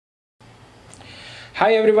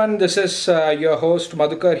Hi everyone, this is your host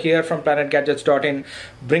Madhukar here from planetgadgets.in,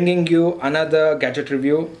 bringing you another gadget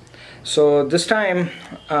review. So this time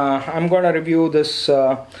I'm going to review this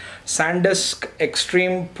Sandisk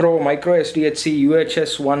Extreme Pro Micro SDHC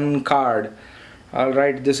UHS-1 card.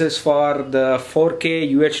 Alright, this is for the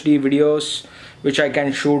 4K UHD videos which I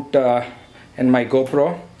can shoot in my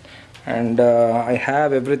GoPro, and I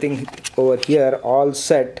have everything over here all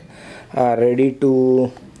set, ready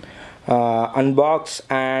to unbox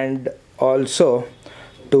and also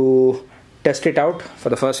to test it out for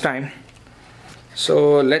the first time.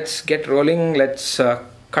 So let's get rolling. Let's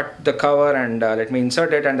cut the cover and let me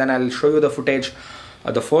insert it, and then I'll show you the footage,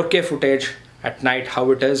 the 4K footage at night,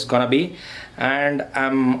 how it is gonna be. And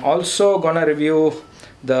I'm also gonna review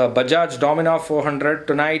the Bajaj Dominar 400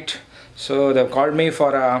 tonight. So they've called me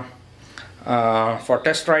for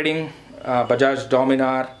test riding Bajaj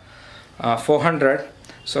Dominar 400.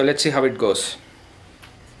 So let's see how it goes.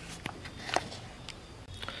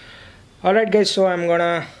 Alright guys, so I'm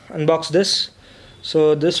gonna unbox this.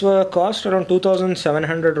 So this will cost around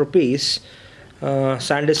 2,700 rupees,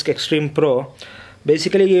 Sandisk Extreme Pro.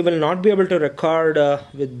 Basically you will not be able to record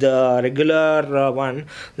with the regular one.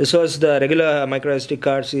 This was the regular micro SD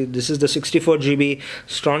card. See, this is the 64 GB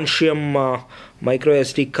strontium micro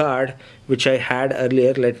SD card which I had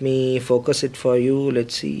earlier. Let me focus it for you.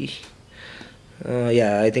 Let's see.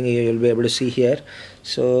 Yeah, I think you'll be able to see here.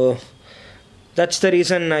 So that's the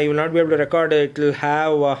reason you will not be able to record. It will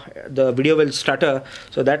have the video will stutter.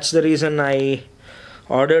 So that's the reason I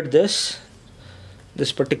ordered this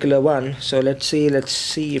particular one. So let's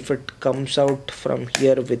see if it comes out from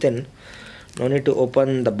here within. No need to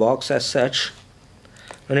open the box as such.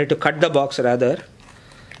 No need to cut the box rather.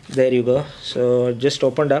 There you go. So just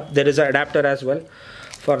opened up. There is an adapter as well.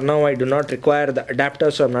 For now I do not require the adapter,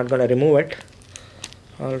 so I'm not going to remove it.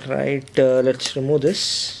 Alright, let's remove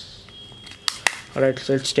this. Alright,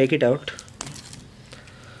 so let's take it out.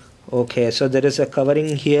 Okay, so there is a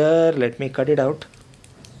covering here. Let me cut it out.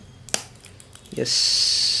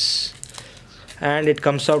 Yes, and it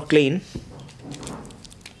comes out clean.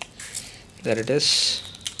 There it is.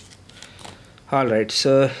 Alright,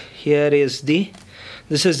 so here is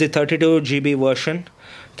this is the 32 GB version,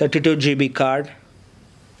 32 GB card,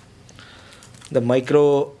 the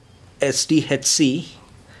micro SDHC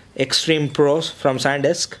Extreme Pros from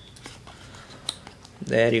Sandisk.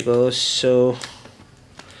 There you go. So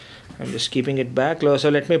I'm just keeping it back. So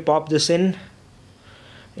let me pop this into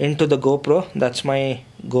the GoPro. That's my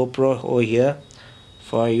GoPro over here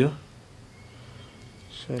for you.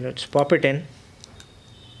 So let's pop it in.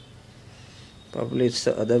 Probably it's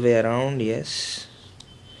the other way around. Yes,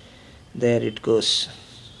 there it goes.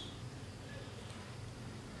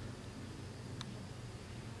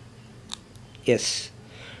 Yes,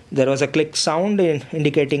 there was a click sound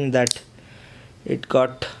indicating that it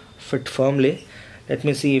got fit firmly. Let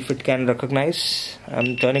me see if it can recognize.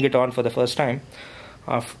 I'm turning it on for the first time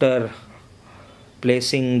after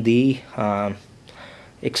placing the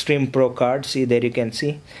Extreme Pro card. See, there you can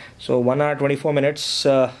see. So 1 hour 24 minutes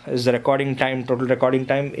is the recording time, total recording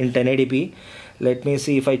time in 1080p. Let me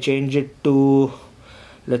see if I change it to,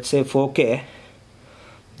 let's say, 4K.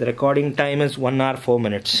 The recording time is 1 hour 4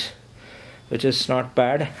 minutes, which is not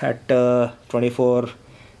bad. At 24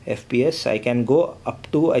 FPS I can go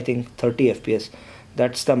up to, I think, 30 FPS.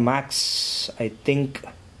 That's the max, I think,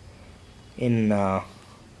 in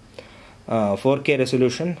 4K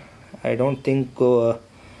resolution. I don't think GoPro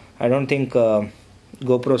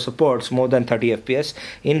supports more than 30 FPS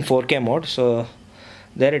in 4K mode. So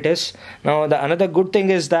there it is. Now the another good thing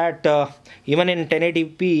is that even in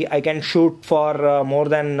 1080p I can shoot for more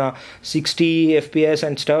than 60 FPS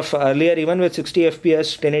and stuff. Earlier, even with 60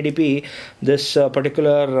 FPS 1080p, this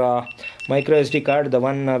particular micro SD card, the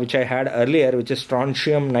one which I had earlier, which is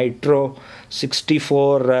Strontium Nitro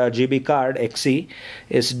 64 GB card XE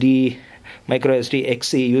SD micro SD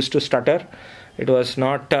XE, used to stutter. It was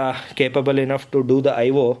not capable enough to do the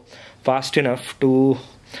IO fast enough to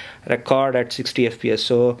record at 60 FPS.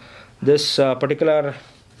 So this particular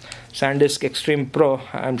Sandisk Extreme Pro,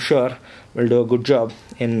 I'm sure, will do a good job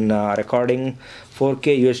in recording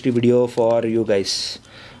 4K UHD video for you guys.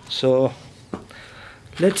 So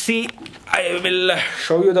let's see. I will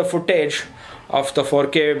show you the footage of the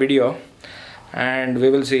 4K video and we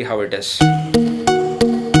will see how it is.